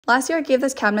Last year I gave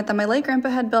this cabinet that my late grandpa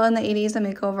had built in the 80s a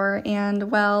makeover,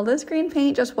 and well, this green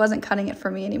paint just wasn't cutting it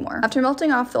for me anymore. After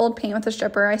melting off the old paint with a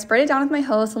stripper, I sprayed it down with my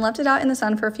hose and left it out in the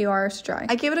sun for a few hours to dry.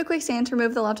 I gave it a quick sand to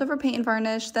remove the leftover paint and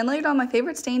varnish, then laid on my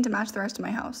favorite stain to match the rest of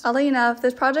my house. Oddly enough,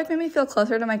 this project made me feel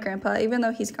closer to my grandpa even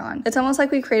though he's gone. It's almost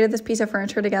like we created this piece of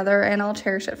furniture together, and I'll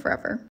cherish it forever.